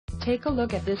Take a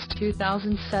look at this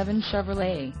 2007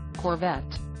 Chevrolet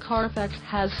Corvette. Carfax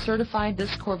has certified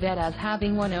this Corvette as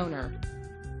having one owner.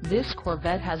 This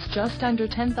Corvette has just under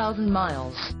 10,000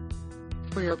 miles.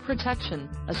 For your protection,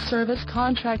 a service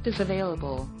contract is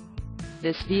available.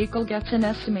 This vehicle gets an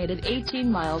estimated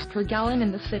 18 miles per gallon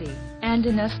in the city, and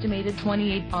an estimated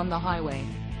 28 on the highway.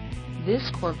 This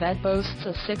Corvette boasts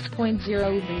a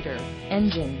 6.0-liter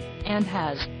engine, and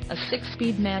has a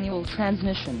 6-speed manual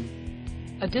transmission.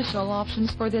 Additional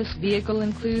options for this vehicle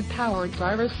include power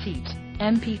driver's seat,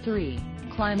 MP3,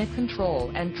 climate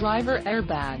control and driver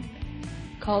airbag.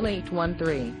 Call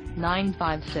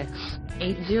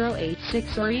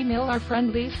 813-956-8086 or email our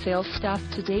friendly sales staff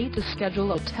today to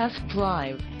schedule a test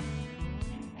drive.